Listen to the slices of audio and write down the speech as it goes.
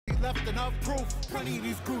left enough proof. Plenty of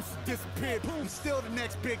these gooses disappeared. And still the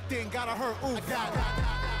next big thing gotta hurt. Ooh,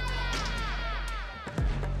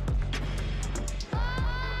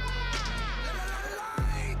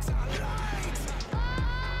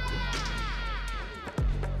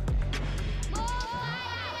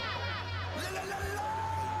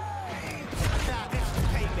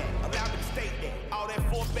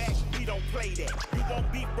 we don't play that. You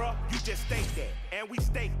won't beat, bro, you just stay there. And we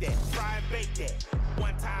stake that, try and bake that.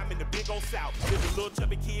 One time in the big old South, there's a little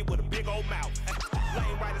chubby kid with a big old mouth.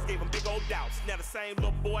 Lane riders gave him big old doubts. Now the same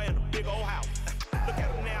little boy in a big old house. Look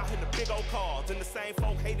at him now in the big old cars. And the same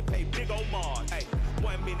folk hate to pay big old Mars. Hey,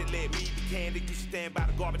 1 minute let me be candid. You stand by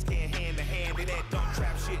the garbage can hand to hand. And that dumb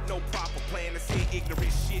trap shit, no proper plan. To say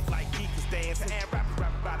ignorant shit like geekers dance. And rappers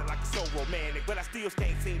rap about it like it's so romantic. But I still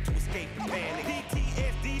can't seem to escape the panic.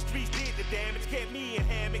 PTSD streets did the damage. Kept me in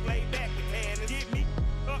hammock, laid back with cannons. Get me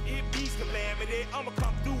up, it beats calamity. I'ma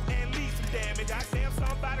come through and leave some damage. I say I'm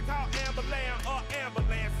somebody called ambulance or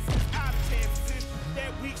ambulance. Out of chances,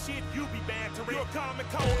 that weak shit you be bantering. You're common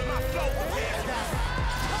cold and my flow will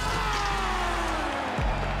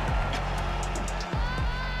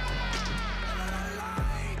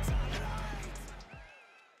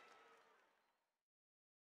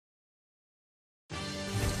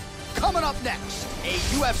Coming up next, a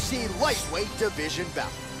UFC lightweight division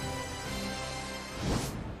bout.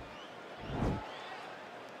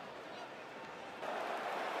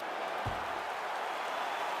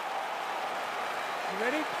 You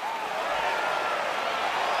ready? You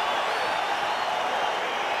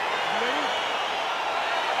ready?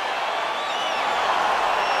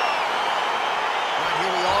 Right, here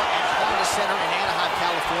we are at Honda Center in Anaheim,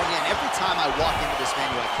 California, and every time I walk into this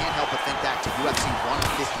venue, I can't help but think back to UFC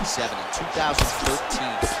 157 in 2013.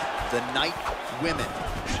 The night women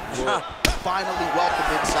were finally welcomed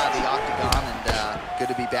inside the octagon, and good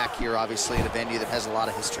to be back here, obviously, at a venue that has a lot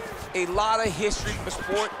of history. A lot of history for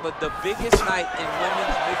sport, but the biggest night in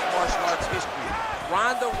women's mixed martial arts history.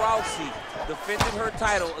 Ronda Rousey defended her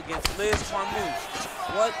title against Liz Carmouche.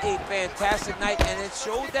 What a fantastic night, and it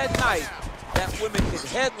showed that night that women could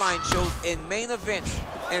headline shows in main events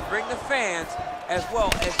and bring the fans as well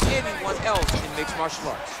as anyone else in mixed martial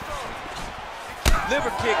arts.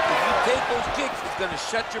 Liver kick, if you take those kicks, it's gonna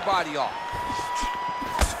shut your body off.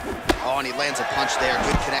 Oh, and he lands a punch there.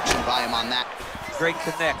 Good connection by him on that. Great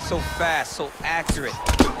connect, so fast, so accurate.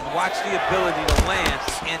 And watch the ability to land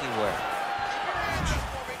anywhere.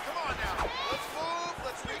 Come on now. Let's move,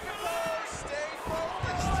 let's recompose, stay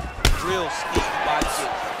focused. Real sneaky body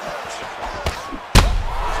kick.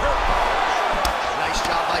 Nice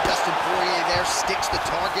job by Dustin Poirier there. Sticks the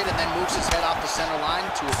target and then moves his head off the center line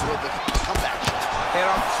to avoid the comeback shot. Head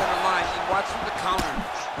off the center line and watch him the counter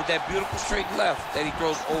with that beautiful straight left that he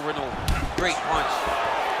throws over and over. Great punch.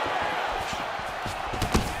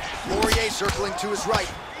 Poirier circling to his right.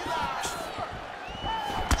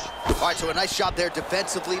 All right, so a nice job there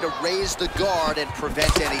defensively to raise the guard and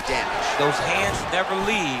prevent any damage. Those hands never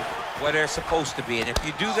leave where they're supposed to be, and if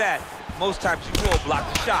you do that, most times you will block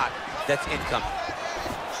the shot that's incoming.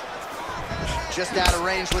 Just out of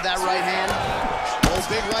range with that right hand. Oh,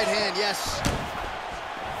 big right hand, yes.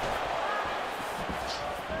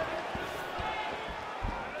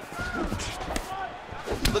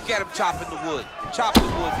 Look at him chopping the wood. Chopping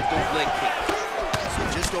the wood with those leg kicks. So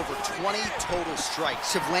just over 20 total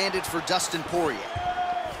strikes have landed for Dustin Poirier.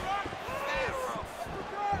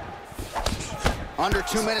 Under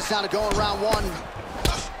 2 minutes now to go in round one.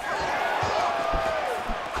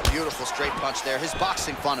 Beautiful straight punch there. His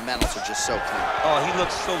boxing fundamentals are just so clean. Oh, he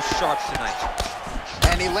looks so sharp tonight.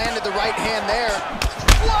 And he landed the right hand there.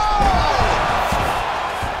 Whoa!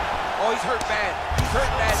 Oh, he's hurt bad. He's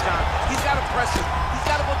hurt bad, John. He's got to press him. He's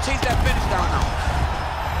got to go chase that finish down now.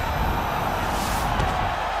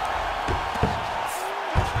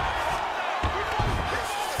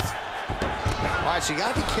 All right, so you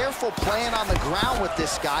got to be careful playing on the ground with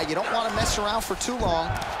this guy. You don't want to mess around for too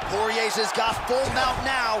long. Poirier's has got full mount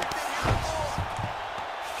now.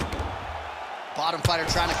 Bottom fighter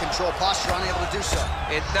trying to control posture, unable to do so.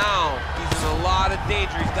 And now he's in a lot of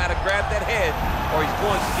danger. He's got to grab that head or he's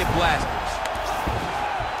going to get blasted.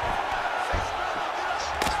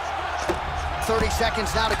 30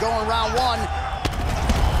 seconds now to go in round one.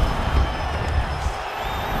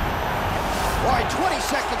 All right, 20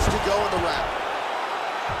 seconds to go in the round.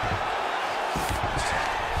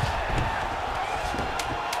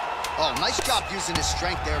 Oh, nice job using his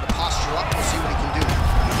strength there to posture up. We'll see what he can do.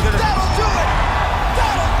 That'll do it!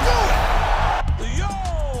 That'll do it! Yo,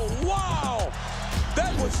 wow!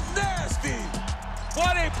 That was nasty!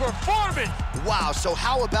 What a performance! Wow, so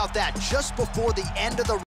how about that? Just before the end of the